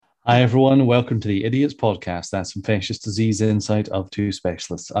Hi, everyone. Welcome to the Idiots Podcast. That's infectious disease insight of two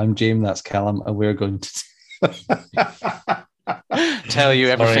specialists. I'm James, that's Callum, and we're going to tell you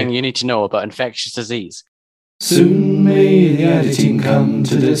everything Sorry. you need to know about infectious disease. Soon may the ID team come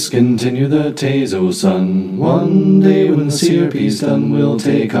to discontinue the Tazo Sun. One day when the CRP's done, we'll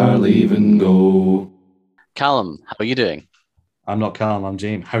take our leave and go. Callum, how are you doing? I'm not Callum, I'm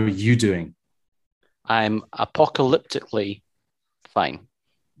James. How are you doing? I'm apocalyptically fine.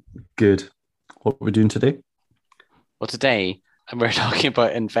 Good. What are we doing today? Well, today we're talking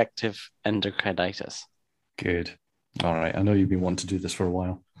about infective endocarditis. Good. All right. I know you've been wanting to do this for a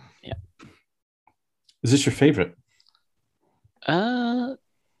while. Yeah. Is this your favourite? Well,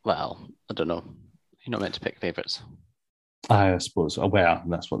 I don't know. You're not meant to pick favourites. I suppose. Oh, well,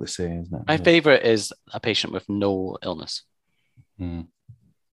 that's what they say, isn't it? My favourite is a patient with no illness.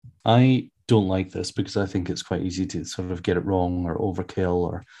 I don't like this because I think it's quite easy to sort of get it wrong or overkill,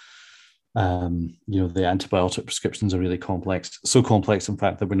 or the antibiotic prescriptions are really complex. So complex, in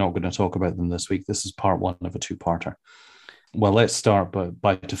fact, that we're not going to talk about them this week. This is part one of a two-parter. Well, let's start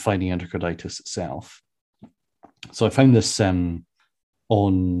by defining endocarditis itself. So I found this in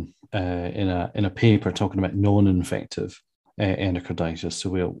a paper talking about non-infective endocarditis. So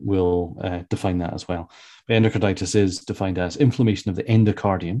we'll define that as well. But endocarditis is defined as inflammation of the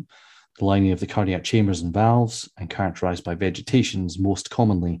endocardium, the lining of the cardiac chambers and valves, and characterized by vegetations, most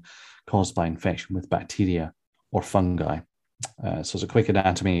commonly caused by infection with bacteria or fungi. So as a quick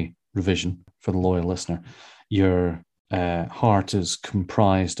anatomy revision for the loyal listener, your heart is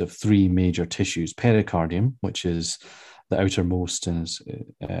comprised of three major tissues: pericardium, which is the outermost and is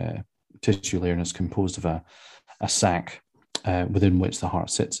tissue layer, and is composed of a sac within which the heart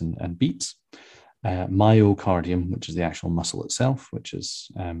sits and beats. Myocardium, which is the actual muscle itself, which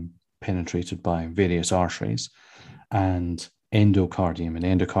is penetrated by various arteries, and endocardium. And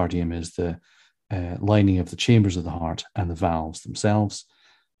endocardium is the lining of the chambers of the heart and the valves themselves.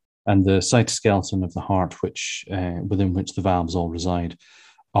 And the cytoskeleton of the heart, within which the valves all reside,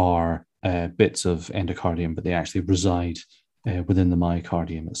 are bits of endocardium, but they actually reside within the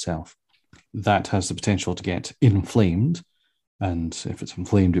myocardium itself. That has the potential to get inflamed, and if it's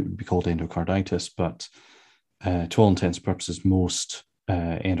inflamed, it would be called endocarditis. But to all intents and purposes, most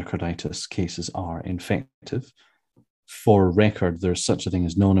endocarditis cases are infective. For record, there's such a thing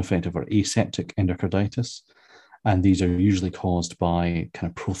as non-infective or aseptic endocarditis, and these are usually caused by kind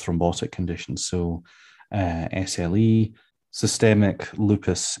of prothrombotic conditions. So SLE, systemic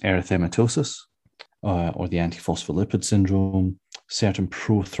lupus erythematosus, or the antiphospholipid syndrome, certain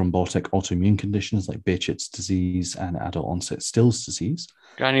prothrombotic autoimmune conditions like Behçet's disease and adult onset Still's disease.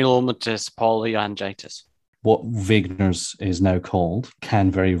 Granulomatous polyangiitis. What Wegener's is now called can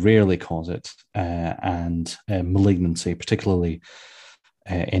very rarely cause it, and malignancy, particularly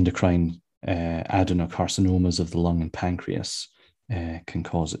endocrine adenocarcinomas of the lung and pancreas, can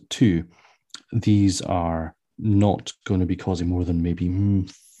cause it too. These are not going to be causing more than maybe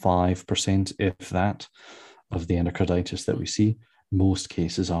 5%, if that, of the endocarditis that we see. Most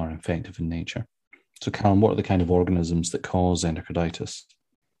cases are infective in nature. So, Callum, what are the kind of organisms that cause endocarditis?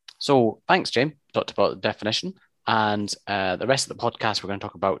 So thanks, James. Talked about the definition, and the rest of the podcast, we're going to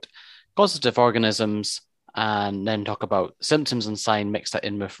talk about causative organisms, and then talk about symptoms and signs mixed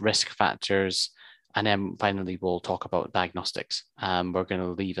in with risk factors. And then finally, we'll talk about diagnostics. We're going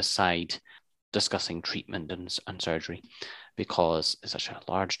to leave aside discussing treatment and surgery because it's such a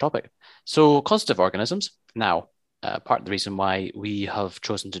large topic. So causative organisms. Now, part of the reason why we have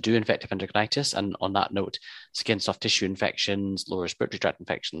chosen to do infective endocarditis, and on that note, skin soft tissue infections, lower respiratory tract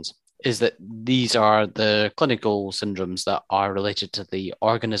infections, is that these are the clinical syndromes that are related to the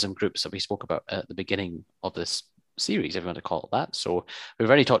organism groups that we spoke about at the beginning of this series, if you want to call it that. So we've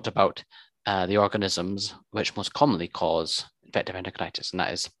already talked about the organisms which most commonly cause infective endocarditis, and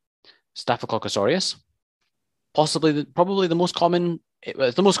that is Staphylococcus aureus, probably the most common.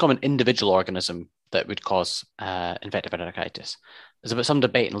 It's the most common individual organism that would cause infective endocarditis. There's some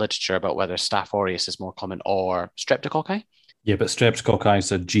debate in literature about whether Staph aureus is more common or Streptococci. Yeah, but Streptococci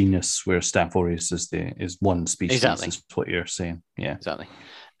is a genus, where Staph aureus is one species. Exactly. Is what you're saying. Yeah, exactly.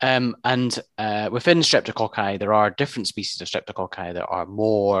 And within Streptococci, there are different species of Streptococci that are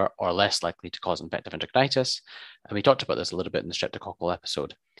more or less likely to cause infective endocarditis. And we talked about this a little bit in the streptococcal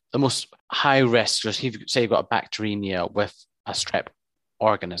episode. The most high risk, so say you've got a bacteremia with a strep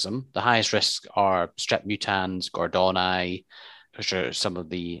organism, the highest risks are strep mutans, Gordoni, which are some of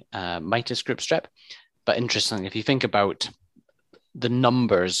the mitis group strep. But interestingly, if you think about the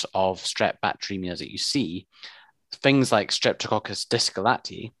numbers of strep bacteremias that you see, things like Streptococcus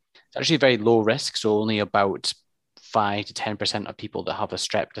distillati, it's actually very low risk, so only about 5 to 10% of people that have a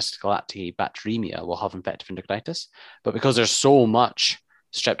Strep discalacti bacteremia will have infective enteritis. But because there's so much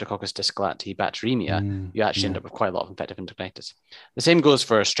Streptococcus discalacti bacteremia, you actually end up with quite a lot of infective enteritis. The same goes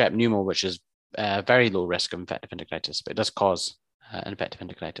for Strep pneumo, which is very low risk of infective enteritis, but it does cause infective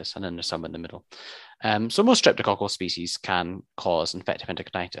enteritis, and then there's some in the middle. So most streptococcal species can cause infective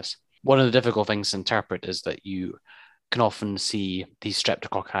enteritis. One of the difficult things to interpret is that you can often see these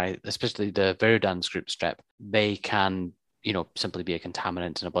streptococci, especially the viridans group strep, they can, simply be a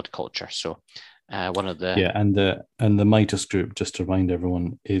contaminant in a blood culture. So one of the and the mitis group, just to remind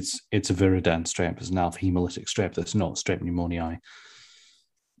everyone, it's a viridans strep, it's an alpha hemolytic strep that's not strep pneumoniae.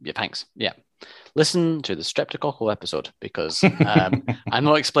 Yeah, thanks. Yeah. Listen to the streptococcal episode, because I'm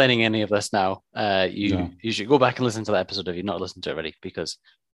not explaining any of this now. You should go back and listen to that episode if you've not listened to it already, because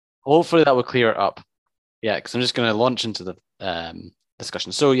hopefully that will clear it up. Yeah, because I'm just going to launch into the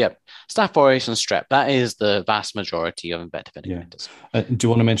discussion. So yeah, Staph aureus and strep, that is the vast majority of infective enteritis. Do you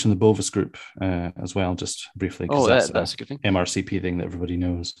want to mention the bovis group as well, just briefly? Oh, that's a good thing. MRCP thing that everybody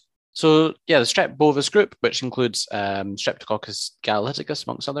knows. So yeah, the strep bovis group, which includes Streptococcus galaticus,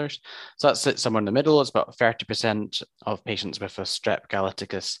 amongst others. So that sits somewhere in the middle. It's about 30% of patients with a strep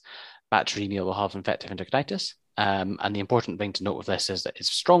galaticus bacteremia will have infective enteritis. And the important thing to note with this is that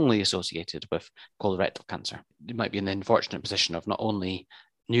it's strongly associated with colorectal cancer. You might be in the unfortunate position of not only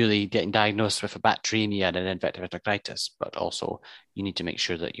newly getting diagnosed with a bacteremia and an infective enteritis, but also you need to make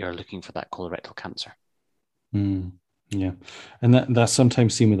sure that you're looking for that colorectal cancer. Yeah, and that's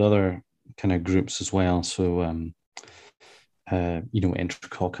sometimes seen with other kind of groups as well. So,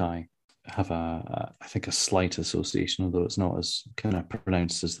 enterococci have I think a slight association, although it's not as kind of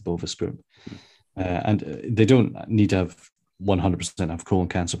pronounced as the bovis group. And they don't need to have 100% have colon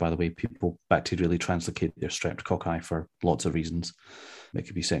cancer, by the way. People bacterially translocate their streptococci for lots of reasons. It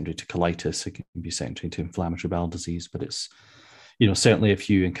could be secondary to colitis, it can be secondary to inflammatory bowel disease, but it's, certainly if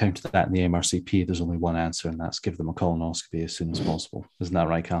you encounter that in the MRCP, there's only one answer, and that's give them a colonoscopy as soon as possible. Isn't that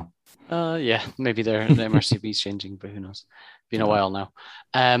right, Cal? Yeah, maybe the MRCP is changing, but who knows? Been a while now.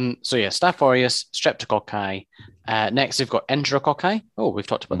 So yeah, Staph aureus, streptococci. Next, we've got enterococci. Oh, we've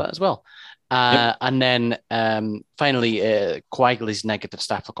talked about that as well. And then finally, coagulase negative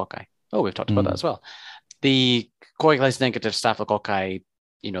staphylococci. Oh, we've talked about that as well. The coagulase negative staphylococci,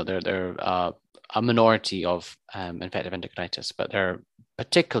 they're a minority of infective enteritis, but they're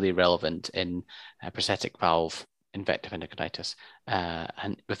particularly relevant in prosthetic valve infective enteritis.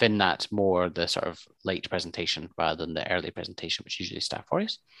 And within that, more the sort of late presentation rather than the early presentation, which is usually Staph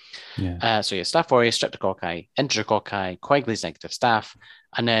aureus. Staph aureus, streptococci, enterococci, coagulase negative staph,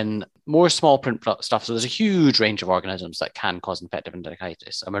 and then more small print stuff. So there's a huge range of organisms that can cause infective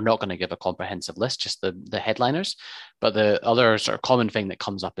enteritis, and we're not going to give a comprehensive list, just the headliners. But the other sort of common thing that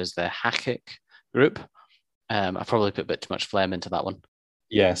comes up is the Hakic group. I've probably put a bit too much phlegm into that one.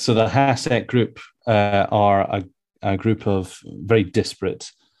 Yeah, so the HASEC group are a group of very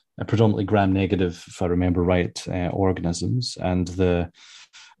disparate, predominantly gram-negative, if I remember right, organisms, and the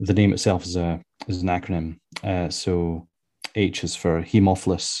name itself is an acronym. So H is for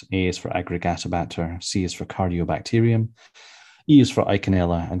Haemophilus, A is for Aggregatibacter, C is for Cardiobacterium, E is for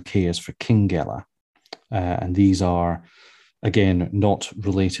Eikenella, and K is for Kingella. And these are, again, not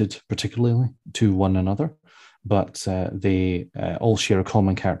related particularly to one another, but they all share a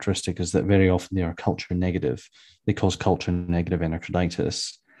common characteristic, is that very often they are culture negative. They cause culture negative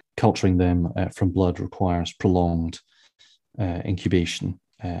enteritis. Culturing them from blood requires prolonged incubation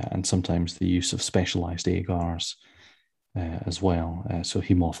and sometimes the use of specialized agars as well. So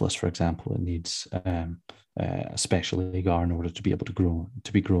Haemophilus, for example, it needs a special agar in order to be able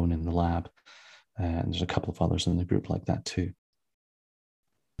to be grown in the lab. And there's a couple of others in the group like that too.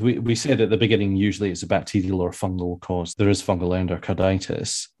 We said at the beginning, usually it's a bacterial or fungal cause. There is fungal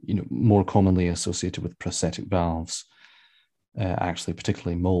endocarditis, more commonly associated with prosthetic valves, actually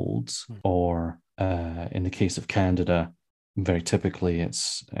particularly molds, or in the case of Candida, very typically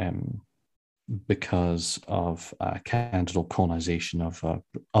it's because of candidal colonization of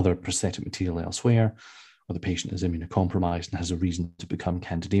other prosthetic material elsewhere, or the patient is immunocompromised and has a reason to become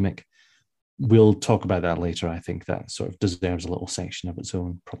candidemic. We'll talk about that later. I think that sort of deserves a little section of its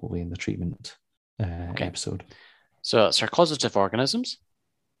own, probably in the treatment episode. So it's our causative organisms.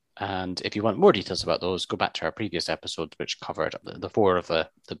 And if you want more details about those, go back to our previous episode, which covered the four of the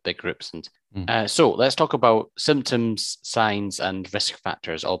big groups. And so let's talk about symptoms, signs, and risk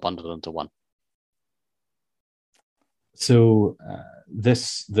factors all bundled into one. So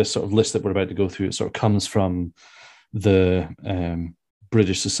this sort of list that we're about to go through, it sort of comes from the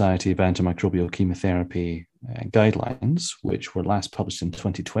British Society of Antimicrobial Chemotherapy guidelines, which were last published in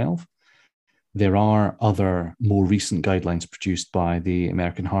 2012. There are other more recent guidelines produced by the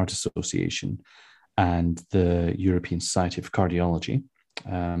American Heart Association and the European Society of Cardiology.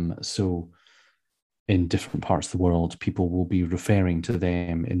 So in different parts of the world, people will be referring to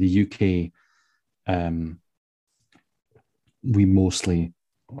them. In the UK, we mostly,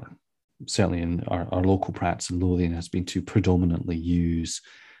 or certainly in our local practice in Lothian, has been to predominantly use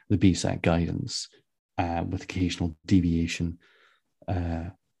the BSAC guidance with occasional deviation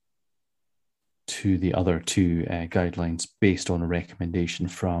to the other two guidelines based on a recommendation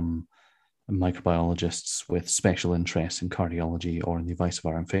from microbiologists with special interests in cardiology or in the advice of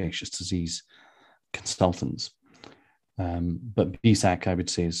our infectious disease consultants. But BSAC, I would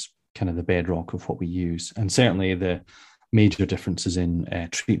say, is kind of the bedrock of what we use, and certainly the major differences in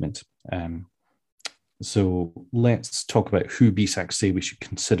treatment. So let's talk about who BSAC say we should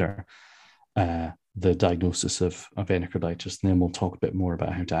consider the diagnosis of endocarditis, and then we'll talk a bit more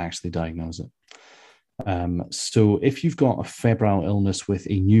about how to actually diagnose it. So if you've got a febrile illness with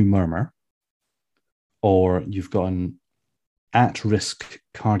a new murmur, or you've got an at-risk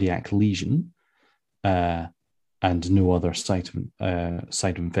cardiac lesion and no other site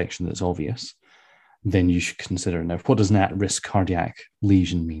of infection that's obvious, then you should consider. Now, what does an at-risk cardiac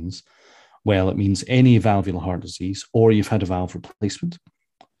lesion means? Well, it means any valvular heart disease, or you've had a valve replacement,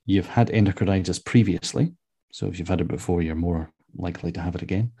 you've had endocarditis previously, so if you've had it before, you're more likely to have it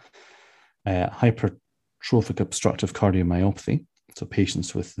again. Hypertrophic obstructive cardiomyopathy, so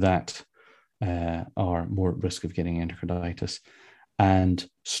patients with that are more at risk of getting endocarditis, and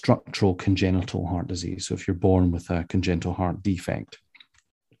structural congenital heart disease. So if you're born with a congenital heart defect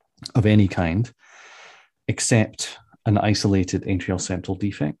of any kind, except an isolated atrial septal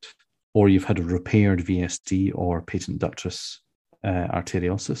defect, or you've had a repaired VSD or patent ductus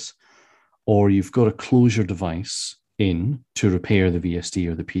arteriosus, or you've got a closure device in to repair the VSD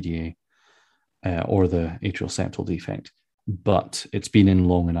or the PDA or the atrial septal defect, but it's been in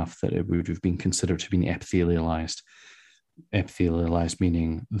long enough that it would have been considered to be epithelialized. Epithelialized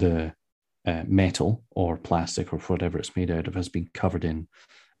meaning the metal or plastic or whatever it's made out of has been covered in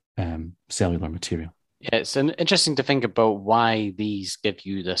cellular material. Yeah, it's interesting to think about why these give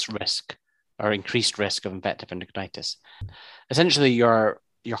you this risk or increased risk of infective endocarditis. Essentially, your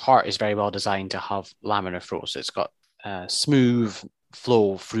heart is very well designed to have laminar flow, so it's got smooth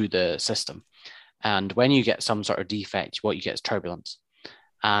flow through the system. And when you get some sort of defect, what you get is turbulence.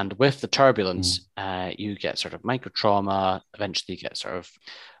 And with the turbulence, you get sort of microtrauma, eventually you get sort of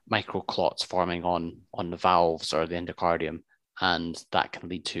microclots forming on the valves or the endocardium, and that can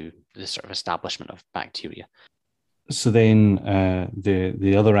lead to this sort of establishment of bacteria. So then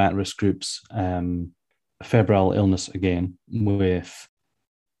the other at-risk groups, febrile illness again with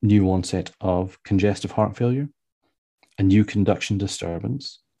new onset of congestive heart failure, a new conduction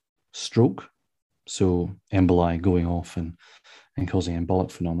disturbance, stroke, so emboli going off and causing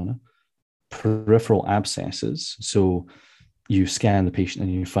embolic phenomena, peripheral abscesses, so you scan the patient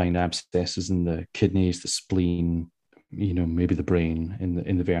and you find abscesses in the kidneys, the spleen, maybe the brain,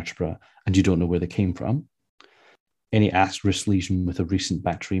 in the vertebra, and you don't know where they came from. Any at-risk lesion with a recent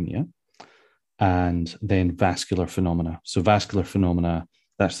bacteremia, and then vascular phenomena. So vascular phenomena,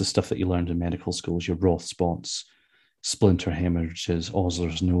 that's the stuff that you learned in medical schools, your Roth spots, splinter hemorrhages,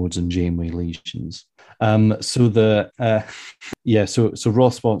 Osler's nodes, and Janeway lesions. So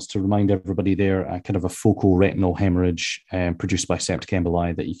Roth spots, to remind everybody, they're kind of a focal retinal hemorrhage produced by septic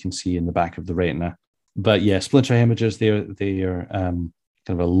emboli that you can see in the back of the retina. But yeah, splinter hemorrhages, they are kind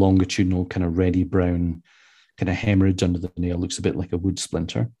of a longitudinal, kind of reddy brown kind of hemorrhage under the nail, looks a bit like a wood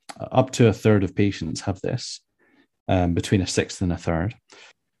splinter. Up to a third of patients have this, between a sixth and a third.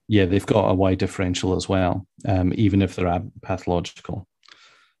 Yeah, they've got a Y differential as well, even if they're pathological.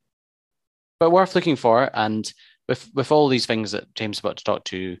 But worth looking for, and with all these things that James is about to talk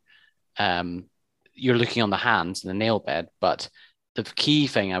to, you're looking on the hands and the nail bed, but the key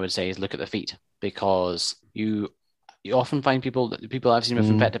thing I would say is look at the feet, because you often find people I've seen with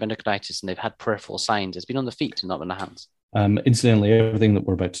infective endocarditis and they've had peripheral signs. It's been on the feet and not on the hands. Incidentally, everything that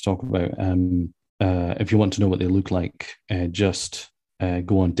we're about to talk about, if you want to know what they look like, just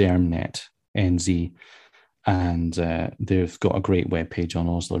go on DermNet NZ, and they've got a great webpage on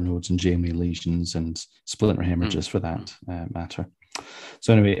Osler nodes and Janeway lesions and splinter hemorrhages for that matter.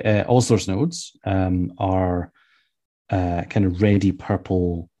 So anyway, Osler's nodes are kind of reddy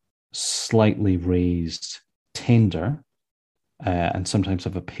purple, slightly raised, tender, and sometimes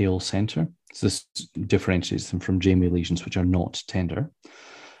have a pale center. So this differentiates them from Janeway lesions, which are not tender.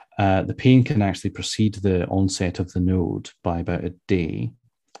 The pain can actually precede the onset of the node by about a day.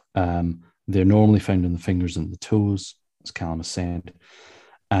 They're normally found in the fingers and the toes, as Callum has said.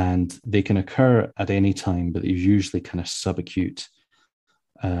 And they can occur at any time, but they're usually kind of subacute,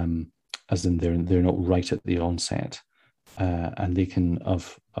 as in they're not right at the onset. And they can,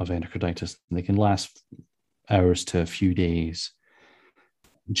 of endocarditis, they can last hours to a few days.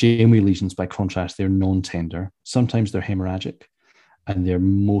 Janeway lesions, by contrast, they're non-tender. Sometimes they're hemorrhagic, and they're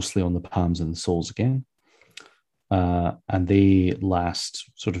mostly on the palms and the soles again. And they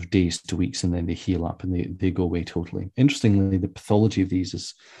last sort of days to weeks, and then they heal up and they go away totally. Interestingly, the pathology of these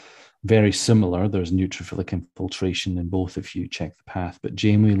is very similar. There's neutrophilic infiltration in both if you check the path, but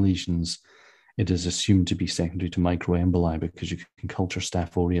Janeway lesions, it is assumed to be secondary to microemboli because you can culture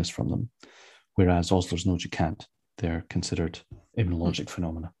Staph aureus from them, whereas Osler's nodes you can't. They're considered immunologic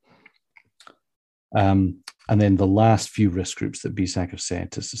phenomena. And then the last few risk groups that BSAC have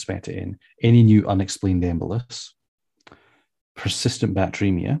said to suspect it in: any new unexplained embolus, persistent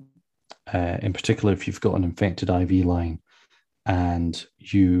bacteremia, in particular if you've got an infected IV line and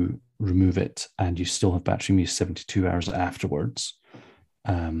you remove it and you still have bacteremia 72 hours afterwards,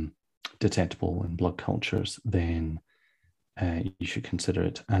 detectable in blood cultures, then you should consider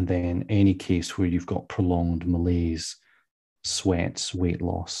it. And then any case where you've got prolonged malaise, sweats, weight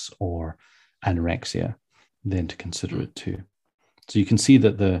loss, or anorexia, then to consider it too. So you can see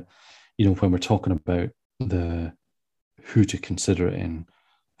that when we're talking about who to consider it in,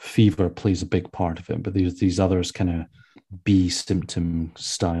 fever plays a big part of it, but there's these others kind of B symptom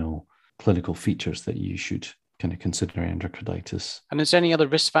style clinical features that you should kind of consider endocarditis. And is there any other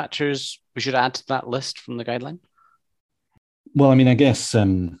risk factors we should add to that list from the guideline? Well, I mean, I guess,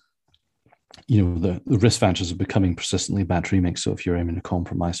 the risk factors are becoming persistently bacteremic. So if you're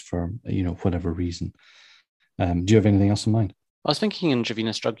immunocompromised for, whatever reason, do you have anything else in mind? I was thinking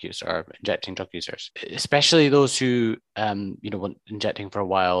intravenous drug use or injecting drug users, especially those who, when injecting for a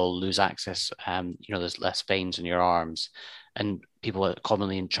while, lose access. There's less veins in your arms, and people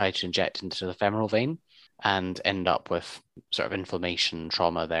commonly try to inject into the femoral vein and end up with sort of inflammation,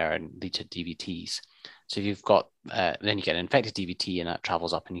 trauma there, and lead to DVTs. So if you've got, then you get an infected DVT, and that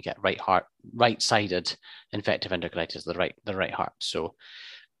travels up, and you get right-sided infective endocarditis, the right heart. So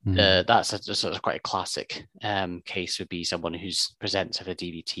that's a sort of quite a classic case. Would be someone who's presents with a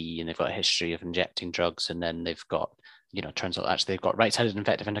DVT and they've got a history of injecting drugs, and then they've got, turns out actually they've got right-sided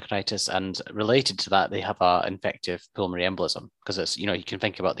infective endocarditis, and related to that they have a infective pulmonary embolism, because it's, you can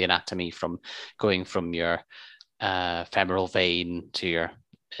think about the anatomy from going from your femoral vein to your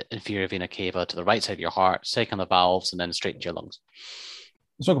inferior vena cava to the right side of your heart, take on the valves, and then straight into your lungs.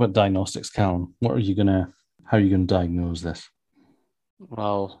 Let's talk about diagnostics, Callum. How are you gonna diagnose this?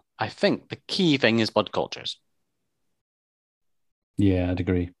 Well, I think the key thing is blood cultures. Yeah, I'd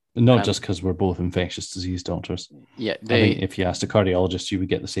agree. Not just because we're both infectious disease doctors. Yeah, I think if you asked a cardiologist, you would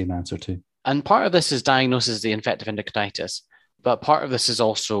get the same answer too. And part of this is diagnosis the infective endocarditis, but part of this is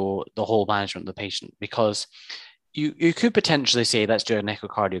also the whole management of the patient, because you could potentially say, let's do an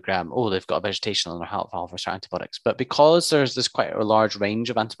echocardiogram. Oh, they've got a vegetation on their heart valve, or start antibiotics. But because there's quite a large range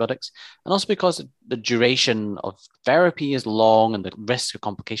of antibiotics, and also because the duration of therapy is long and the risk of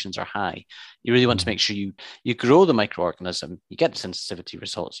complications are high, you really want to make sure you grow the microorganism, you get the sensitivity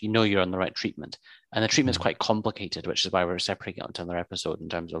results, you're on the right treatment. And the treatment is quite complicated, which is why we're separating it into another episode in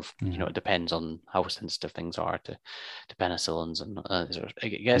terms of, it depends on how sensitive things are to penicillins, and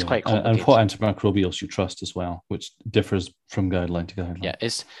it gets quite complicated. And what antimicrobials you trust as well, which differs from guideline to guideline. Yeah,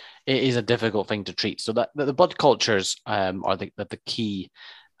 it is a difficult thing to treat. So that the blood cultures are the key.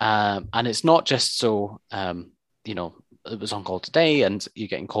 And it's not just so, it was on call today and you're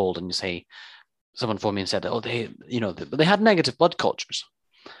getting called and you say, someone phoned me and said, they had negative blood cultures.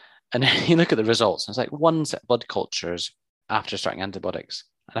 And then you look at the results, and it's like one set of blood cultures after starting antibiotics.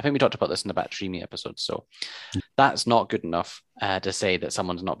 And I think we talked about this in the bacteremia episode. So that's not good enough to say that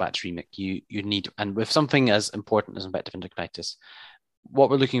someone's not bacteremic. You need, and with something as important as infective endocarditis, what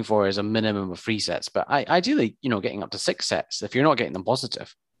we're looking for is a minimum of 3 sets. But ideally, getting up to 6 sets, if you're not getting them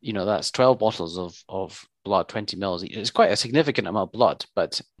positive, that's 12 bottles of blood, 20 mils. It's quite a significant amount of blood,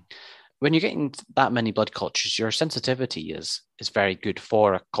 but when you're getting that many blood cultures, your sensitivity is very good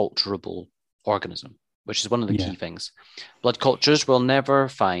for a culturable organism, which is one of the key things. Blood cultures will never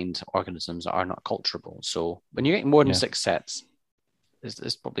find organisms that are not culturable. So when you're getting more than 6 sets,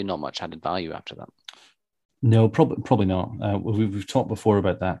 there's probably not much added value after that. No, probably not. We've talked before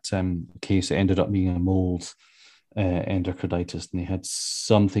about that case. It ended up being a mold endocarditis, and they had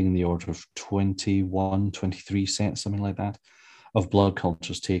something in the order of 21, 23 sets, something like that, of blood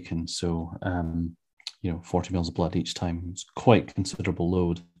cultures taken. So, 40 mils of blood each time. It's quite considerable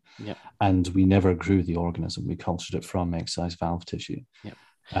load. Yeah. And we never grew the organism. We cultured it from excised valve tissue. Yeah.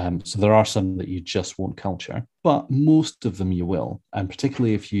 So there are some that you just won't culture, but most of them you will. And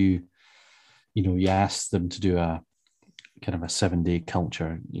particularly if you ask them to do a kind of a 7-day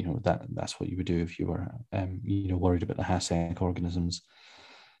culture, that's what you would do if you were, worried about the Hassec organisms.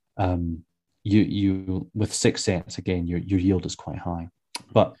 You with 6 sets, again, your yield is quite high.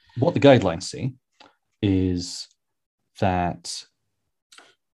 But what the guidelines say is that,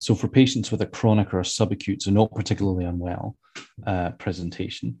 so for patients with a chronic or a subacute, so not particularly unwell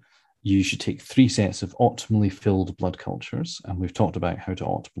presentation, you should take 3 sets of optimally filled blood cultures. And we've talked about how to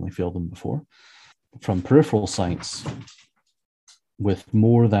optimally fill them before, from peripheral sites with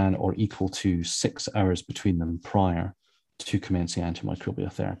more than or equal to 6 hours between them prior to commencing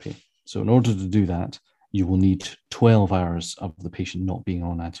antimicrobial therapy. So in order to do that, you will need 12 hours of the patient not being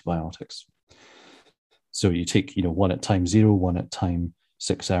on antibiotics. So you take, one at time 0, one at time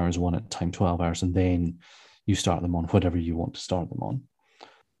 6 hours, one at time 12 hours, and then you start them on whatever you want to start them on.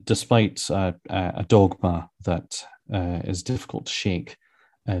 Despite a dogma that is difficult to shake,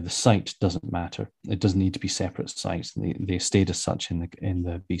 the site doesn't matter. It doesn't need to be separate sites. They stayed as such in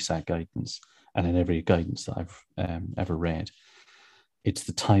the BSAC guidance and in every guidance that I've ever read. It's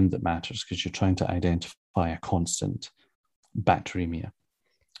the time that matters because you're trying to identify a constant bacteremia.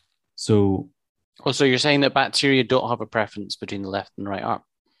 So you're saying that bacteria don't have a preference between the left and right arm?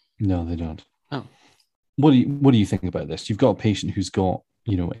 No, they don't. Oh. What do you think about this? You've got a patient who's got,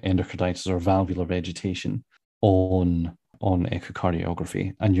 endocarditis or valvular vegetation on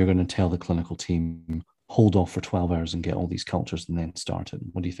echocardiography, and you're going to tell the clinical team, hold off for 12 hours and get all these cultures and then start it.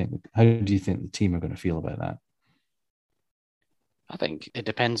 What do you think? How do you think the team are going to feel about that? I think it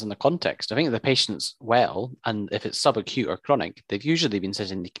depends on the context. I think if the patient's well, and if it's subacute or chronic, they've usually been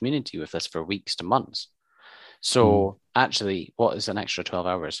sitting in the community with this for weeks to months. So actually, what is an extra 12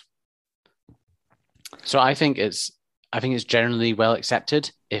 hours? So I think it's generally well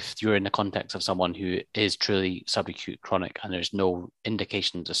accepted if you're in the context of someone who is truly subacute chronic and there's no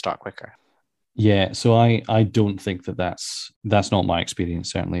indication to start quicker. Yeah, so I don't think that's not my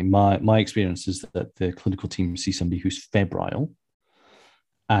experience, certainly. My experience is that the clinical team see somebody who's febrile,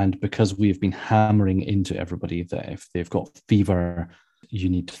 and because we've been hammering into everybody that if they've got fever, you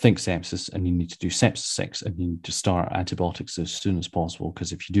need to think sepsis and you need to do sepsis 6 and you need to start antibiotics as soon as possible,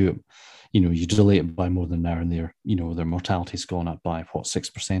 because if you do it, you delay it by more than an hour and their mortality's gone up by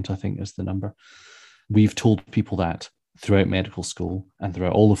 6%, I think is the number. We've told people that throughout medical school and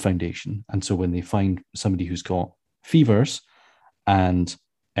throughout all the foundation. And so when they find somebody who's got fevers and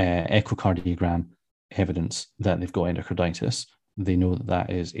echocardiogram evidence that they've got endocarditis, they know that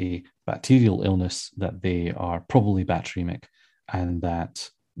is a bacterial illness, that they are probably bacteremic, and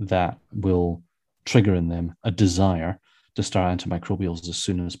that will trigger in them a desire to start antimicrobials as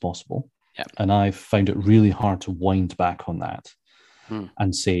soon as possible. Yep. And I've found it really hard to wind back on that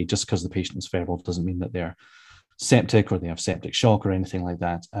and say just because the patient is febrile doesn't mean that they're septic or they have septic shock or anything like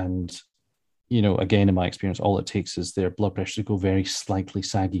that. And, again, in my experience, all it takes is their blood pressure to go very slightly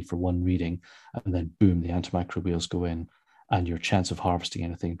saggy for one reading, and then boom, the antimicrobials go in, and your chance of harvesting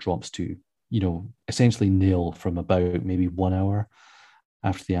anything drops to, essentially nil from about maybe 1 hour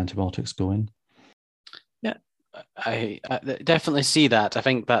after the antibiotics go in. Yeah, I definitely see that. I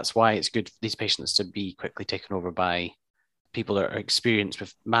think that's why it's good for these patients to be quickly taken over by people that are experienced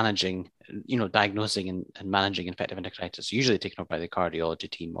with managing, diagnosing and managing infective endocarditis, usually taken over by the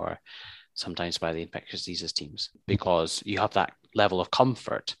cardiology team or sometimes by the infectious diseases teams, because you have that level of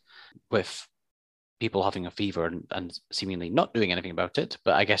comfort with people having a fever and seemingly not doing anything about it.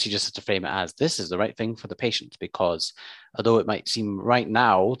 But I guess you just have to frame it as this is the right thing for the patient, because although it might seem right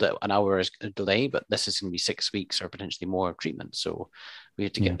now that an hour is a delay, but this is going to be 6 weeks or potentially more of treatment. So we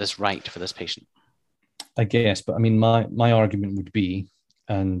have to get this right for this patient. I guess, but I mean, my argument would be,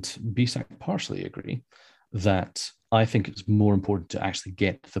 and BSAC partially agree, that I think it's more important to actually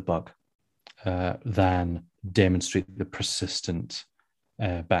get the bug than demonstrate the persistent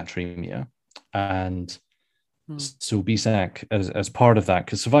bacteremia. And so BSAC, as part of that,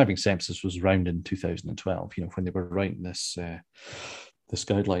 because surviving sepsis was around in 2012, when they were writing this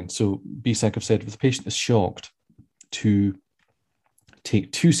guideline. So BSAC have said if the patient is shocked, to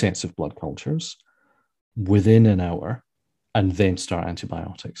take 2 sets of blood cultures within an hour and then start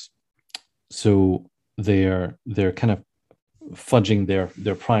antibiotics. So they're kind of fudging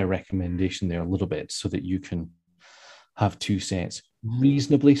their prior recommendation there a little bit so that you can have 2 sets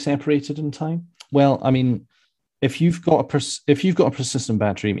reasonably separated in time. Well, I mean, if you've got a persistent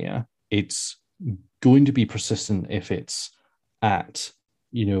bacteremia, it's going to be persistent if it's at,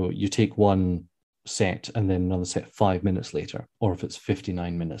 you take 1 set and then another set 5 minutes later, or if it's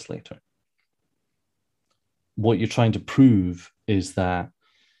 59 minutes later. What you're trying to prove is that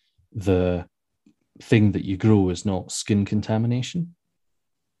the thing that you grow is not skin contamination.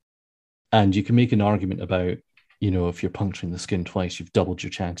 And you can make an argument about, if you're puncturing the skin twice, you've doubled your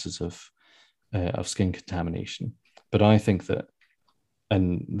chances of skin contamination. But I think that,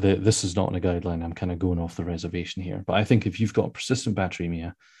 and this is not in a guideline, I'm kind of going off the reservation here, but I think if you've got persistent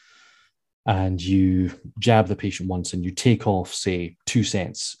bacteremia and you jab the patient once and you take off, say, 2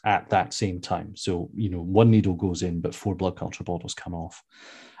 sets at that same time, so, 1 needle goes in, but 4 blood culture bottles come off,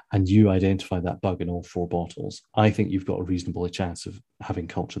 and you identify that bug in all 4 bottles, I think you've got a reasonable chance of having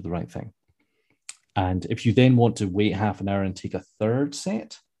cultured the right thing. And if you then want to wait half an hour and take a 3rd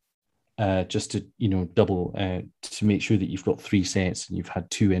set, just to, double, to make sure that you've got 3 sets and you've had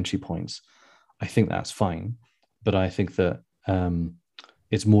 2 entry points, I think that's fine. But I think that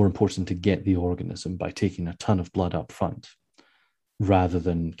it's more important to get the organism by taking a ton of blood up front rather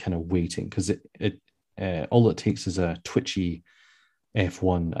than kind of waiting, because all it takes is a twitchy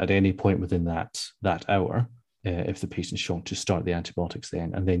F1 at any point within that hour, if the patient's shown, to start the antibiotics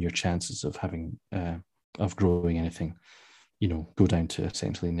then, and then your chances of having of growing anything, go down to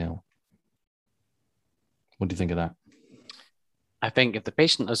essentially nil. What do you think of that? I think if the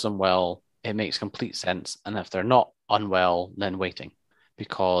patient is unwell, it makes complete sense. And if they're not unwell, then waiting,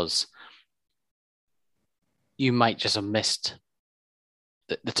 because you might just have missed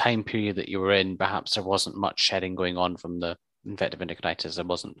the time period that you were in. Perhaps there wasn't much shedding going on from the infective endocarditis.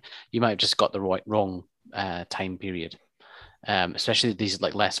 You might have just got the wrong time period. Especially these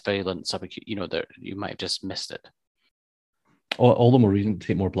like less virulent subacute, you might have just missed it. All the more reason to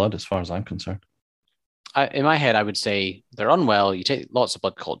take more blood, as far as I'm concerned. In my head, I would say they're unwell. You take lots of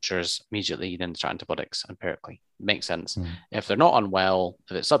blood cultures immediately, then start antibiotics empirically. Makes sense. If they're not unwell,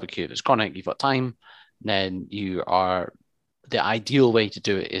 if it's subacute, if it's chronic, you've got time, then the ideal way to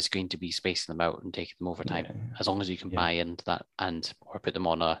do it is going to be spacing them out and taking them over time, as long as you can buy into that or put them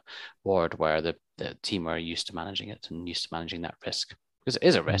on a ward where the team are used to managing it and used to managing that risk. Because it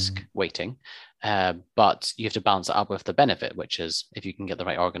is a risk waiting, but you have to balance it up with the benefit, which is if you can get the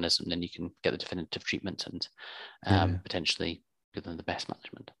right organism, then you can get the definitive treatment and potentially give them the best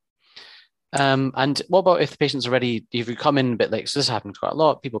management. And what about if the patient's already, if you come in a bit late, so this happens quite a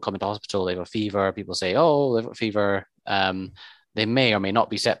lot, people come into hospital, they have a fever, people say, oh, they've got fever. They may or may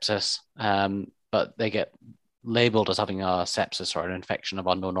not be sepsis, but they get labeled as having a sepsis or an infection of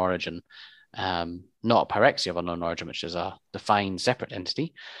unknown origin. Not pyrexia of unknown origin, which is a defined separate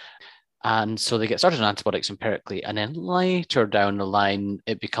entity. And so they get started on antibiotics empirically, and then later down the line,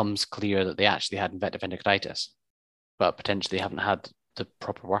 it becomes clear that they actually had infective endocarditis, but potentially haven't had the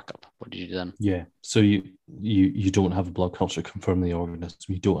proper workup. What do you do then? Yeah, so you don't have a blood culture confirming the organism,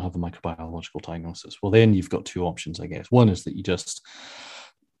 you don't have a microbiological diagnosis. Well, then you've got 2 options, I guess. One is that you just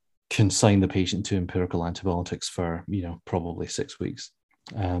consign the patient to empirical antibiotics for, probably 6 weeks.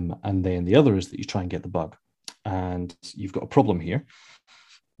 And then the other is that you try and get the bug. And you've got a problem here.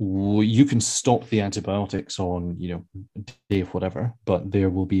 You can stop the antibiotics on, day of whatever, but there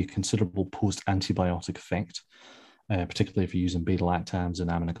will be a considerable post-antibiotic effect, particularly if you're using beta-lactams and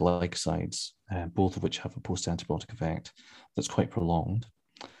aminoglycosides, both of which have a post-antibiotic effect that's quite prolonged.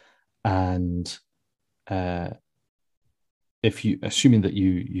 And if you, assuming that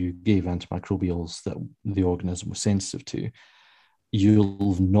you gave antimicrobials that the organism was sensitive to,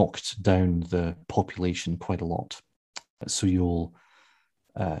 you'll have knocked down the population quite a lot. So you'll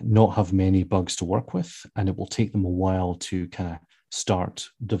not have many bugs to work with, and it will take them a while to kind of start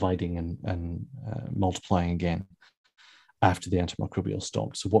dividing and multiplying again after the antimicrobial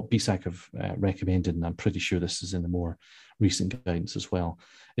stopped. So what BSAC have recommended, and I'm pretty sure this is in the more recent guidance as well,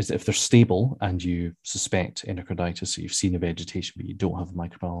 is that if they're stable and you suspect endocarditis, so you've seen a vegetation but you don't have a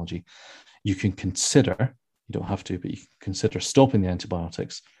microbiology, you can consider, you don't have to, but you can consider stopping the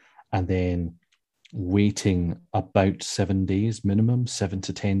antibiotics and then waiting about 7 days minimum, 7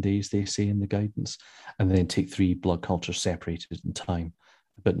 to 10 days, they say in the guidance, and then take 3 blood cultures separated in time,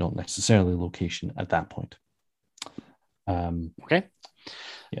 but not necessarily location at that point. Okay.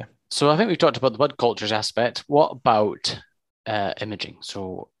 Yeah. So I think we've talked about the blood cultures aspect. What about imaging?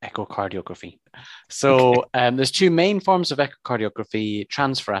 So echocardiography. So there's 2 main forms of echocardiography: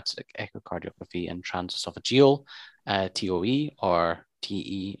 transthoracic echocardiography and transesophageal, TOE or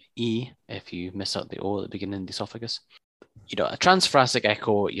TEE if you miss out the O at the beginning of the esophagus. A transthoracic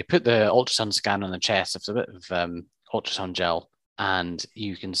echo, you put the ultrasound scan on the chest, it's a bit of ultrasound gel, and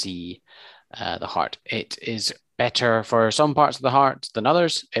you can see the heart. It is better for some parts of the heart than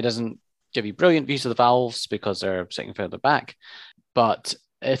others. It doesn't give you brilliant views of the valves because they're sitting further back. But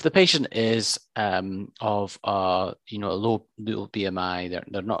if the patient is of a low BMI,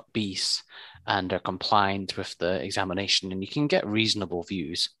 they're not obese, and they're compliant with the examination, and you can get reasonable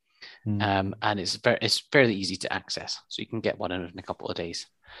views, And it's fairly easy to access. So you can get one in a couple of days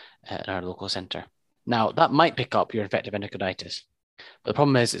at our local centre. Now, that might pick up your infective endocarditis, but the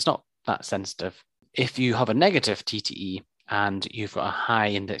problem is it's not that sensitive. If you have a negative TTE and you've got a high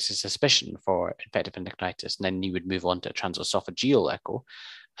index of suspicion for infective endocarditis, then you would move on to a transesophageal echo,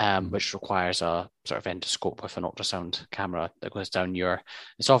 which requires a sort of endoscope with an ultrasound camera that goes down your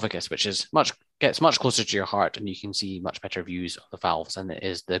esophagus, which gets much closer to your heart, and you can see much better views of the valves, and it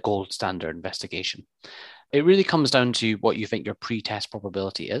is the gold standard investigation. It really comes down to what you think your pre-test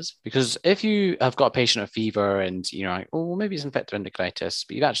probability is, because if you have got a patient with fever and you're like, oh, well, maybe it's infective endocarditis,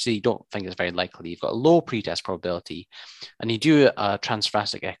 but you actually don't think it's very likely, you've got a low pre-test probability, and you do a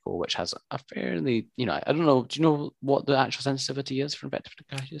transthoracic echo, which has a fairly, I don't know, do you know what the actual sensitivity is for infective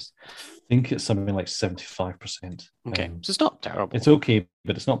endocarditis? I think it's something like 75%. Okay, so it's not terrible. It's okay,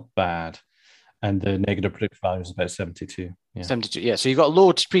 but it's not bad. And the negative predictive value is about 72. Yeah. 72, yeah. So you've got a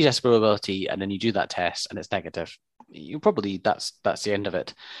low pre-test probability, and then you do that test, and it's negative. You probably that's the end of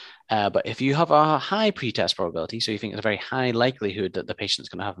it. But if you have a high pre-test probability, so you think it's a very high likelihood that the patient's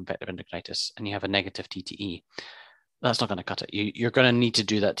going to have infective endocarditis, and you have a negative TTE, that's not going to cut it. You're going to need to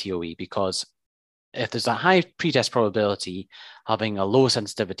do that TOE, because if there's a high pre-test probability, having a low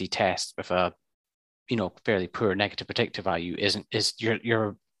sensitivity test with a fairly poor negative predictive value is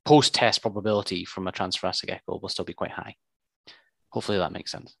your post-test probability from a transthoracic echo will still be quite high. Hopefully that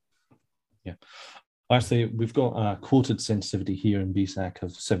makes sense. Yeah. Actually, we've got a quoted sensitivity here in BSAC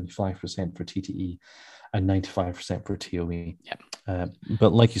of 75% for TTE and 95% for TOE. Yeah.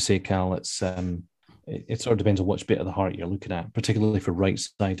 But like you say, Cal, it sort of depends on which bit of the heart you're looking at, particularly for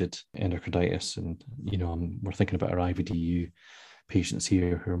right-sided endocarditis. And, we're thinking about our IVDU patients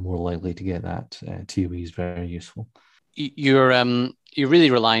here who are more likely to get that. TOE is very useful. You're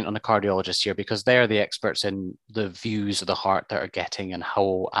really relying on a cardiologist here, because they're the experts in the views of the heart that are getting and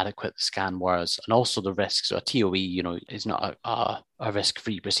how adequate the scan was, and also the risks. So a TOE, is not a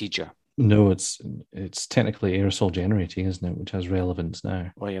risk-free procedure. No, it's technically aerosol generating, isn't it? Which has relevance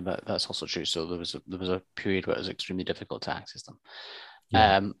now. Well, yeah, that's also true. So there was a period where it was extremely difficult to access them.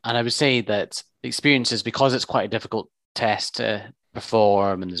 Yeah. And I would say that the experience is, because it's quite a difficult test to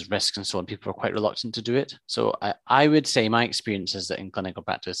perform and there's risks and so on, people are quite reluctant to do it. So I would say my experience is that in clinical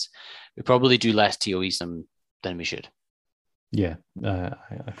practice, we probably do less TOEs than we should. Yeah,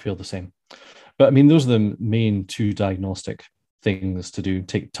 I feel the same. But I mean, those are the main two diagnostic things to do.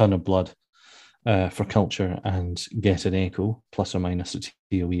 Take a ton of blood for culture and get an echo, plus or minus a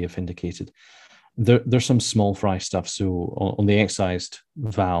TOE if indicated. There's some small fry stuff. So on the excised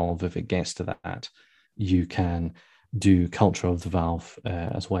valve, if it gets to that, you can do culture of the valve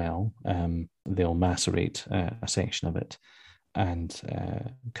as well. They'll macerate a section of it and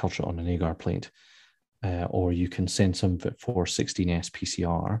culture on an agar plate. Or you can send some of it for 16S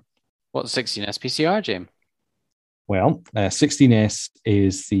PCR. What's 16S PCR, James? Well, 16S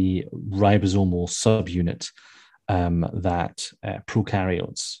is the ribosomal subunit that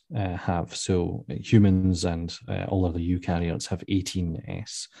prokaryotes have. So humans and all other eukaryotes have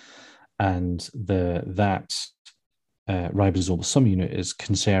 18S. And that ribosomal subunit is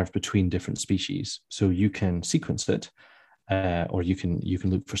conserved between different species. So you can sequence it, or you can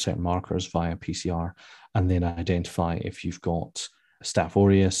look for certain markers via PCR and then identify if you've got Staph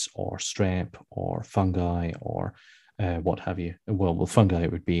aureus or strep or fungi or what have you. Well, with fungi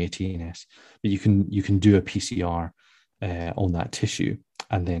it would be 18S, but you can do a PCR on that tissue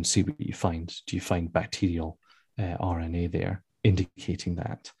and then see what you find. Do you find bacterial RNA there indicating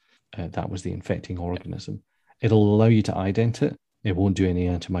that that was the infecting organism? It'll allow you to ident it. It won't do any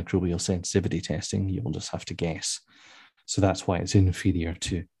antimicrobial sensitivity testing. You'll just have to guess. So that's why it's inferior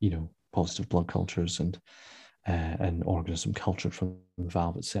to, positive blood cultures and an organism cultured from the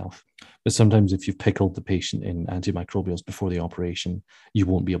valve itself. But sometimes if you've pickled the patient in antimicrobials before the operation, you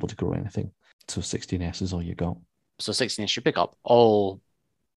won't be able to grow anything. So 16S is all you got. So 16S, you pick up all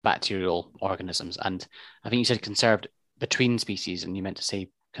bacterial organisms. And I think you said conserved between species, and you meant to say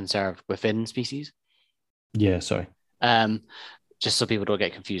conserved within species. Yeah, sorry. Just so people don't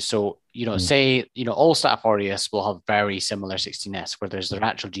get confused. So, say, all Staph aureus will have very similar 16S, where their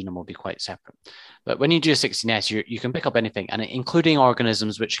actual genome will be quite separate. But when you do a 16S, you can pick up anything, and including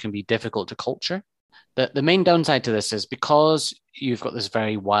organisms which can be difficult to culture. The main downside to this is because you've got this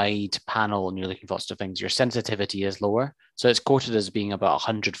very wide panel and you're looking for lots of things, your sensitivity is lower. So it's quoted as being about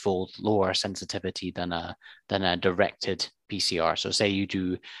 100-fold lower sensitivity than a directed PCR. So say you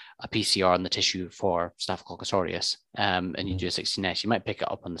do a PCR on the tissue for Staphylococcus aureus and you do a 16S, you might pick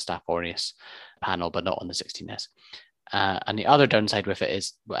it up on the Staph aureus panel, but not on the 16S. And the other downside with it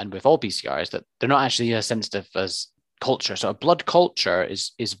is, and with all PCR, is that they're not actually as sensitive as culture. So a blood culture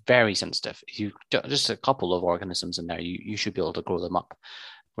is very sensitive. If you just a couple of organisms in there, you should be able to grow them up.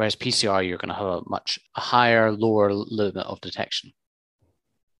 Whereas PCR, you're going to have a much higher, lower limit of detection.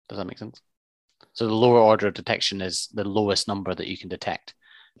 Does that make sense? So the lower order of detection is the lowest number that you can detect,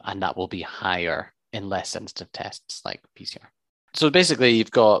 and that will be higher in less sensitive tests like PCR. So basically,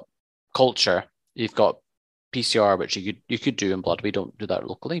 you've got culture, you've got PCR, which you could do in blood. We don't do that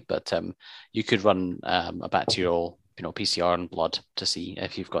locally, but you could run a bacterial PCR in blood to see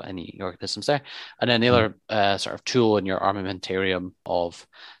if you've got any organisms there. And then the other sort of tool in your armamentarium of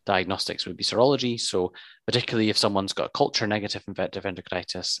diagnostics would be serology. So particularly if someone's got culture negative infective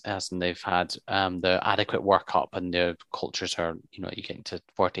enteritis, as and they've had the adequate workup and the cultures are, you get to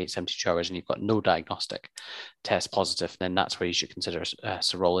 48, 72 hours and you've got no diagnostic test positive, then that's where you should consider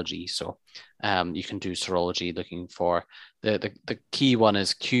serology. So you can do serology looking for the key one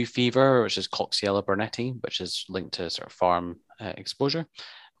is Q fever, which is Coxiella burnetii, which is linked to sort of farm exposure.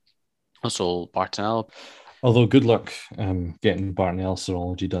 Also Bartonella. Although good luck getting Bartonella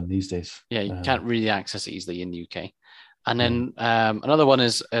serology done these days. Yeah, you can't really access it easily in the UK. And then another one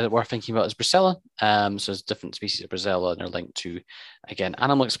is we're thinking about is Brucella. So it's different species of Brucella, and they're linked to, again,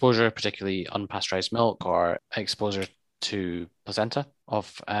 animal exposure, particularly unpasteurized milk or exposure to placenta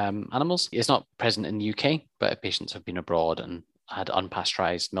of animals. It's not present in the UK, but if patients have been abroad and had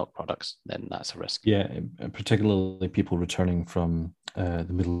unpasteurized milk products, then that's a risk. Yeah, particularly people returning from the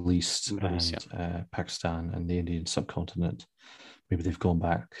Middle East Pakistan and the Indian subcontinent. Maybe they've gone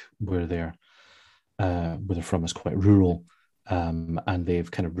back where they're from is quite rural, and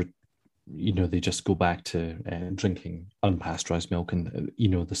they've kind of they just go back to drinking unpasteurized milk, and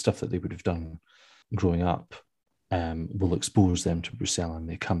the stuff that they would have done growing up will expose them to Brucella, and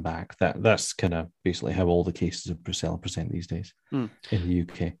they come back. That's kind of basically how all the cases of Brucella present these days in the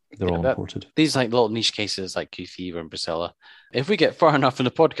UK. They're all imported. These like little niche cases like Q fever and Brucella. If we get far enough in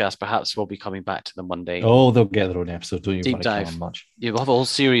the podcast, perhaps we'll be coming back to them one day. Oh, they'll get their own episode. Don't you deep worry dive. much. Yeah, we'll have a whole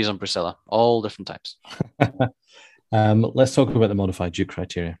series on Brucella, all different types. Let's talk about the modified Duke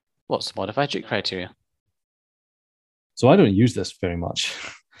criteria. What's the modified Duke criteria? So I don't use this very much.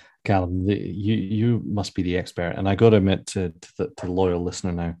 Callum, you must be the expert, and I got to admit to the loyal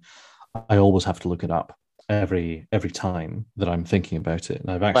listener now, I always have to look it up every time that I'm thinking about it,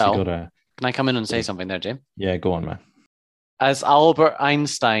 and I've actually got a. Can I come in and say something there, Jim? Yeah, go on, man. As Albert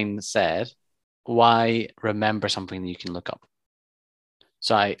Einstein said, "Why remember something that you can look up?"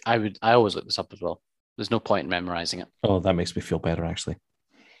 So I always look this up as well. There's no point in memorizing it. Oh, that makes me feel better, actually.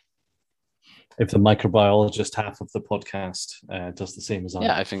 If the microbiologist half of the podcast does the same as I.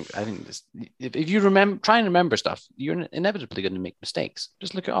 Yeah, I think this, if you try and remember stuff, you're inevitably going to make mistakes.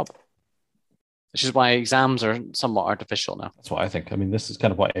 Just look it up. Which is why exams are somewhat artificial now. That's what I think. I mean, this is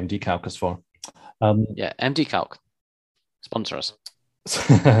kind of what MD Calc is for. Yeah, MD Calc. Sponsor us.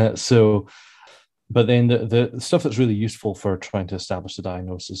 So, but then the stuff that's really useful for trying to establish the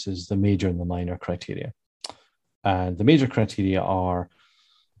diagnosis is the major and the minor criteria. And the major criteria are,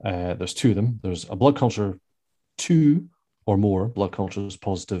 there's two of them. There's a blood culture, 2 or more blood cultures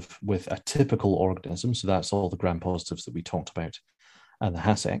positive with a typical organism. So that's all the gram-positives that we talked about and the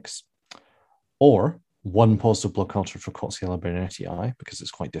HASX. Or 1 positive blood culture for Coxiella burnetii, because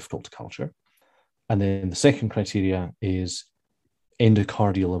it's quite difficult to culture. And then the second criteria is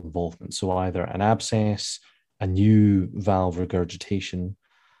endocardial involvement. So either an abscess, a new valve regurgitation,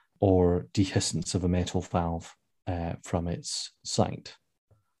 or dehiscence of a metal valve from its site.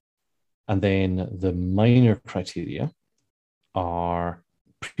 And then the minor criteria are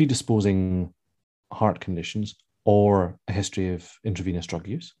predisposing heart conditions or a history of intravenous drug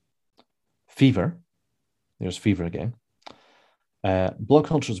use. Fever, there's fever again. Blood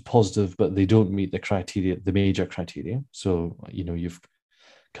culture is positive, but they don't meet the criteria, the major criteria. So, you've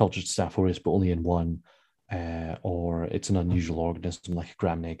cultured Staph aureus, but only in 1, or it's an unusual organism like a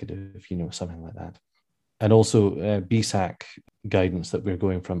gram-negative, something like that. And also BSAC guidance that we're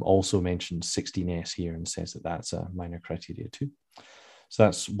going from also mentions 16S here and says that that's a minor criteria too. So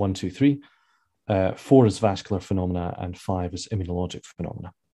that's 1, 2, 3. 4 is vascular phenomena and 5 is immunologic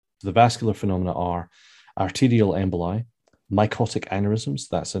phenomena. The vascular phenomena are arterial emboli, mycotic aneurysms,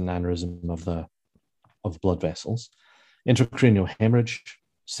 that's an aneurysm of blood vessels, intracranial hemorrhage,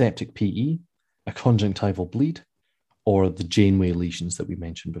 septic PE, a conjunctival bleed, or the Janeway lesions that we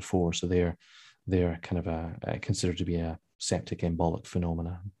mentioned before. So they're kind of considered to be a septic embolic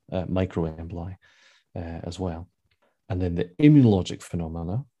phenomena, microemboli as well. And then the immunologic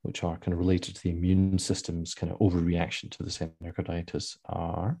phenomena, which are kind of related to the immune system's kind of overreaction to this endocarditis,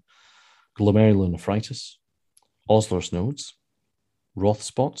 are glomerulonephritis, Osler's nodes, Roth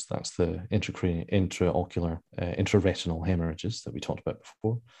spots, that's the intraocular, intraretinal hemorrhages that we talked about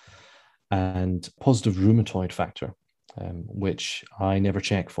before, and positive rheumatoid factor, which I never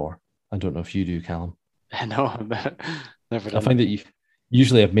check for. I don't know if you do, Callum. No, never done. I find that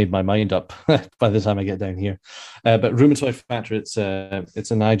usually I've made my mind up by the time I get down here. But rheumatoid factor, it's an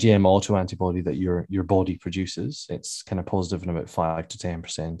IgM autoantibody that your body produces. It's kind of positive in about 5 to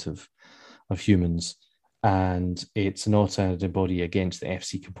 10% of humans. And it's an autoantibody against the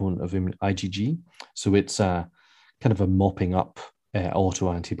FC component of IgG. So it's kind of a mopping up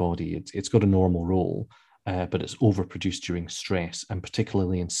autoantibody. It's got a normal role, but it's overproduced during stress, and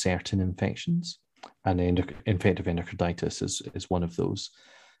particularly in certain infections. And infective endocarditis is one of those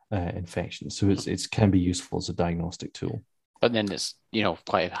infections. So it can be useful as a diagnostic tool. But then it's,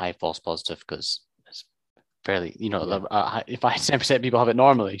 quite a high false positive because it's fairly, if I 10% of people have it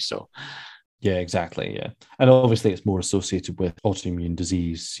normally, so. Yeah, exactly. Yeah. And obviously it's more associated with autoimmune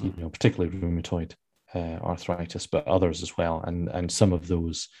disease, particularly rheumatoid arthritis, but others as well. And some of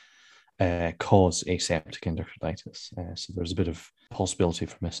those cause aseptic endocarditis. So there's a bit of possibility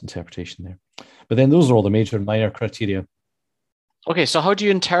for misinterpretation there. But then those are all the major and minor criteria. Okay, so how do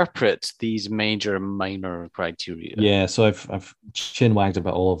you interpret these major and minor criteria? Yeah, so I've chin wagged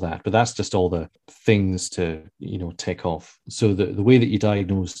about all of that, but that's just all the things to tick off. So the way that you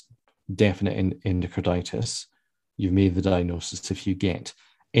diagnose definite endocarditis, you've made the diagnosis. If you get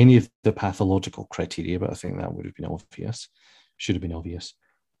any of the pathological criteria, but I think that would have been obvious, should have been obvious.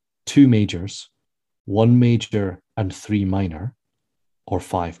 2 majors, 1 major and 3 minor, or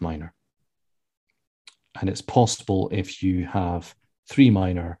 5 minor. And it's possible if you have 3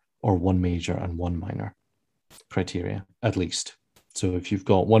 minor or 1 major and 1 minor criteria, at least. So if you've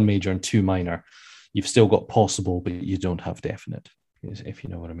got 1 major and 2 minor, you've still got possible, but you don't have definite, if you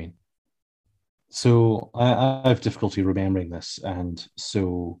know what I mean. So I have difficulty remembering this. And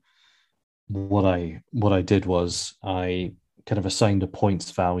so what I did was I kind of assigned a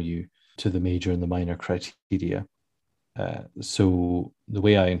points value to the major and the minor criteria. So the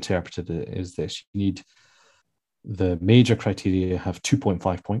way I interpreted it is this: you need the major criteria have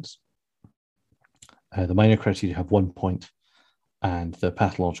 2.5 points, the minor criteria have 1 point, and the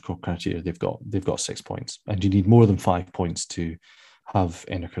pathological criteria they've got 6 points, and you need more than 5 points to have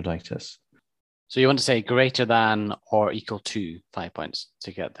endocarditis. So you want to say greater than or equal to 5 points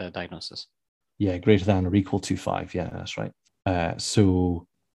to get the diagnosis? Yeah, greater than or equal to 5. Yeah, that's right. So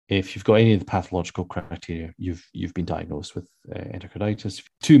if you've got any of the pathological criteria, you've been diagnosed with endocarditis.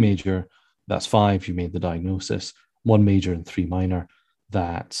 2 major, that's 5. You made the diagnosis. 1 major and 3 minor,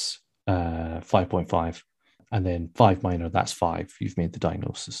 that's 5.5, and then 5 minor, that's 5. You've made the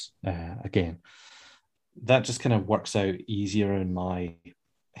diagnosis. Again, that just kind of works out easier in my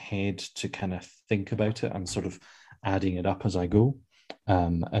head to kind of think about it. I'm sort of adding it up as I go,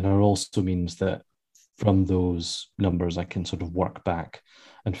 and it also means that from those numbers, I can sort of work back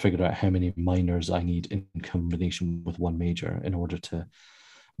and figure out how many minors I need in combination with 1 major in order to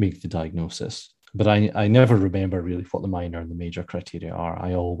make the diagnosis. But I never remember really what the minor and the major criteria are.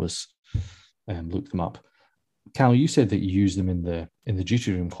 I always look them up. Cal, you said that you use them in the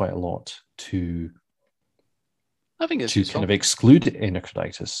duty room quite a lot to kind of exclude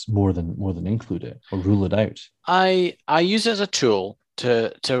endocarditis more than include it or rule it out. I use it as a tool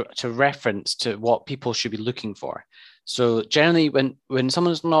to reference to what people should be looking for. So generally when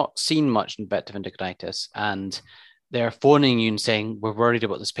someone's not seen much infective endocarditis and they're phoning you and saying, we're worried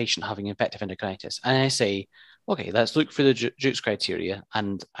about this patient having infective endocarditis, and I say, okay, let's look for the Jukes criteria,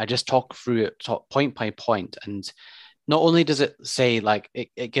 and I just talk through it point by point. And not only does it say, like,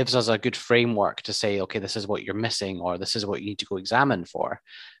 it gives us a good framework to say, okay, this is what you're missing, or this is what you need to go examine for,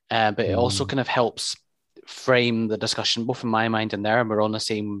 but it also kind of helps frame the discussion, both in my mind and there, and we're on the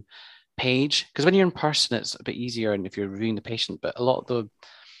same page. Because when you're in person, it's a bit easier, and if you're reviewing the patient, but a lot of the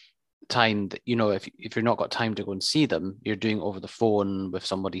time that, if you're not got time to go and see them, you're doing over the phone with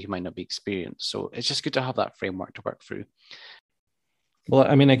somebody who might not be experienced. So it's just good to have that framework to work through. Well,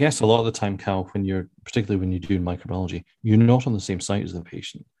 I mean, I guess a lot of the time, Cal, particularly when you're doing microbiology, you're not on the same site as the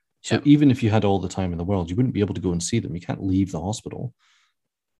patient. So even if you had all the time in the world, you wouldn't be able to go and see them. You can't leave the hospital.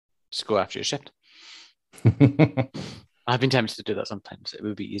 Just go after your shift. I've been tempted to do that sometimes. It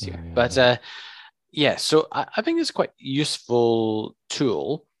would be easier. Yeah. But so I think it's quite useful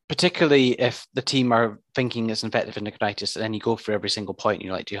tool, particularly if the team are thinking it's infective endocarditis, and then you go through every single point and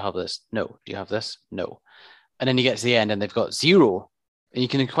you're like, do you have this? No. Do you have this? No. And then you get to the end and they've got 0. And you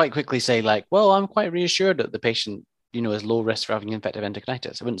can quite quickly say, like, well, I'm quite reassured that the patient, is low risk for having infective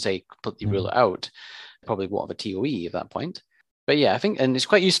endocarditis. I wouldn't say completely rule it out. Probably won't have a TOE at that point. But yeah, I think, and it's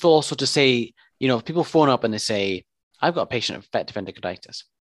quite useful also to say, if people phone up and they say, I've got a patient with infective endocarditis.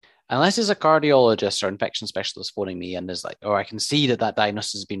 Unless it's a cardiologist or infection specialist phoning me and is like, oh, I can see that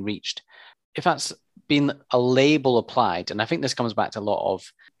diagnosis has been reached. If that's been a label applied, and I think this comes back to a lot of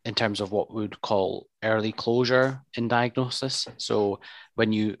in terms of what we would call early closure in diagnosis. So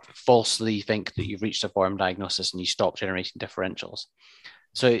when you falsely think that you've reached a form diagnosis and you stop generating differentials.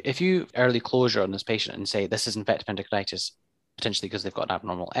 So if you early closure on this patient and say this is infective endocarditis, potentially because they've got an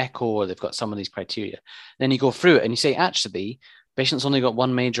abnormal echo or they've got some of these criteria, then you go through it and you say, actually, patient's only got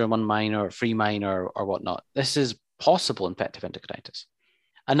one major, one minor, three minor, or whatnot. This is possible infective endocarditis.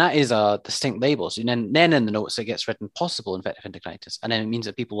 And that is a distinct label. So then in the notes, it gets written possible infective endocarditis. And then it means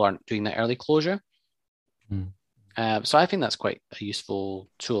that people aren't doing that early closure. So I think that's quite a useful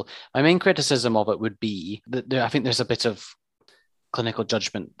tool. My main criticism of it would be that I think there's a bit of clinical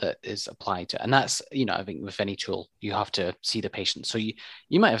judgment that is applied to it. And that's, I think with any tool, you have to see the patient. So you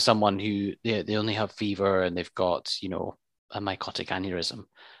might have someone who they only have fever and they've got, a mycotic aneurysm,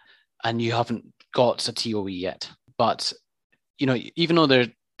 and you haven't got a TOE yet. But, even though they're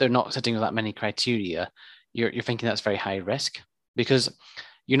not sitting with that many criteria, you're thinking that's very high risk, because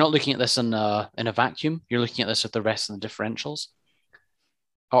you're not looking at this in a vacuum. You're looking at this with the rest of the differentials.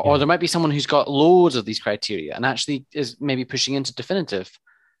 Or there might be someone who's got loads of these criteria and actually is maybe pushing into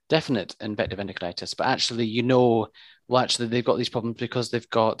definite infective endocarditis, but actually, actually they've got these problems because they've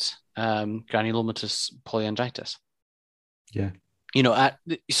got granulomatous polyangiitis. Yeah.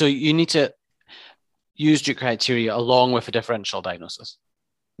 So you need to use Duke criteria along with a differential diagnosis.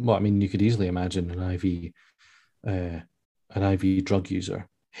 Well, I mean, you could easily imagine an IV drug user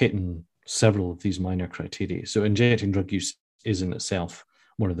hitting several of these minor criteria. So injecting drug use is in itself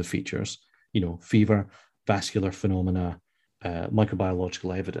one of the features. Fever, vascular phenomena,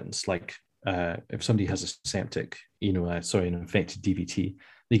 microbiological evidence. Like if somebody has a septic, an infected DVT,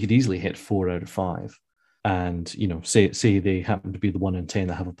 they could easily hit 4 out of 5. And, say they happen to be the 1 in 10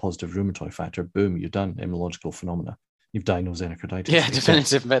 that have a positive rheumatoid factor, boom, you're done. Immunological phenomena. You've diagnosed endocarditis. Yeah,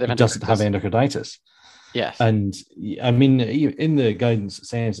 definitive. It doesn't have endocarditis. Yes. And I mean, in the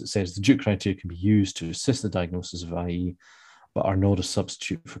guidance it says the Duke criteria can be used to assist the diagnosis of IE, but are not a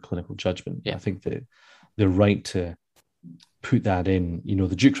substitute for clinical judgment. Yeah. I think that they're right to put that in.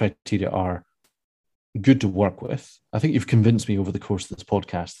 The Duke criteria are good to work with. I think you've convinced me over the course of this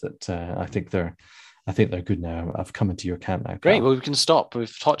podcast that I think they're good now. I've come into your camp now. Great. Well, we can stop.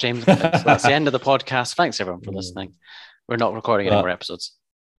 We've taught James about it. So that's the end of the podcast. Thanks everyone for listening. We're not recording any more episodes.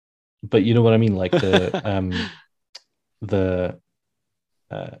 But you know what I mean? Like the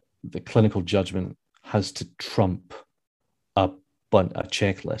clinical judgment has to trump a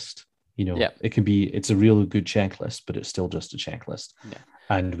checklist. It's a real good checklist, but it's still just a checklist. Yeah.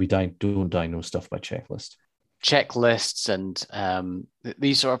 And we don't diagnose stuff by checklist. Checklists and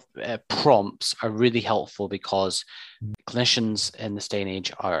these sort of prompts are really helpful because clinicians in this day and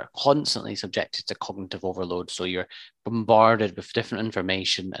age are constantly subjected to cognitive overload. So you're bombarded with different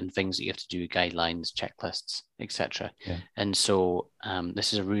information and things that you have to do, guidelines, checklists, etc. Yeah. And so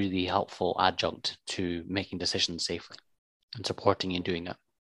this is a really helpful adjunct to making decisions safely and supporting you in doing that.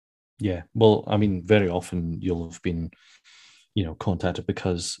 Yeah. Well, I mean, very often you'll have been, contacted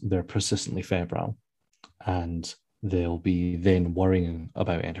because they're persistently febrile. And they'll be then worrying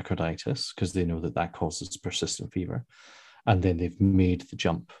about endocarditis because they know that causes persistent fever. And then they've made the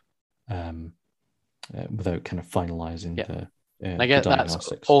jump without kind of finalizing I guess that's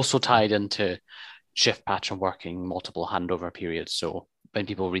also tied into shift pattern working, multiple handover periods. So when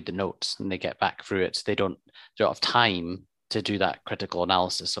people read the notes and they get back through it, they don't have time to do that critical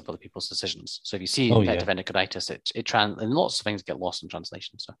analysis of other people's decisions. So if you see infective endocarditis, and lots of things get lost in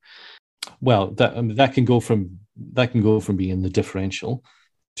translation. So. Well, that can go from being the differential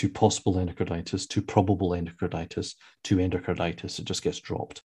to possible endocarditis to probable endocarditis to endocarditis. It just gets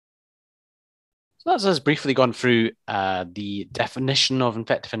dropped. So that's us briefly gone through the definition of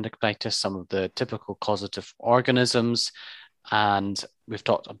infective endocarditis, some of the typical causative organisms, and we've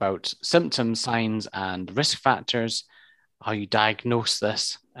talked about symptoms, signs, and risk factors, how you diagnose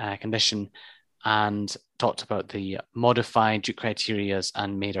this condition, and talked about the modified Duke criteria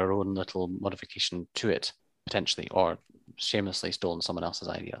and made our own little modification to it, potentially, or shamelessly stolen someone else's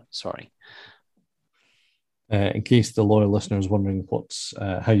idea. Sorry. In case the loyal listener is wondering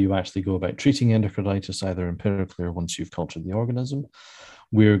how you actually go about treating endocarditis, either empirically or once you've cultured the organism,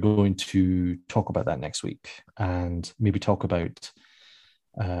 we're going to talk about that next week and maybe talk about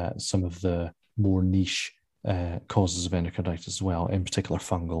some of the more niche causes of endocarditis as well, in particular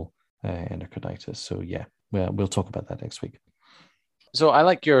fungal endocarditis. So yeah, we'll talk about that next week. So I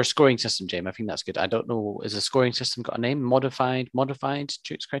like your scoring system, James. I think that's good. I don't know, is the scoring system got a name? Modified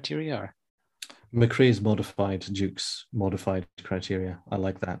Duke's criteria? Or? McRae's modified, Duke's modified criteria. I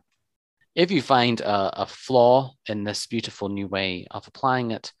like that. If you find a flaw in this beautiful new way of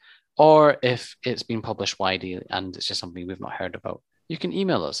applying it, or if it's been published widely and it's just something we've not heard about, you can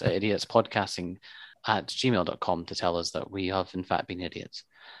email us at idiotspodcasting@gmail.com to tell us that we have in fact been idiots.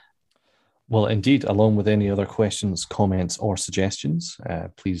 Well, indeed, along with any other questions, comments, or suggestions,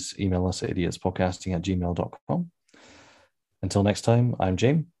 please email us at idiotspodcasting@gmail.com. Until next time, I'm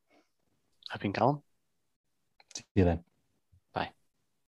James. I've been Callum. See you then.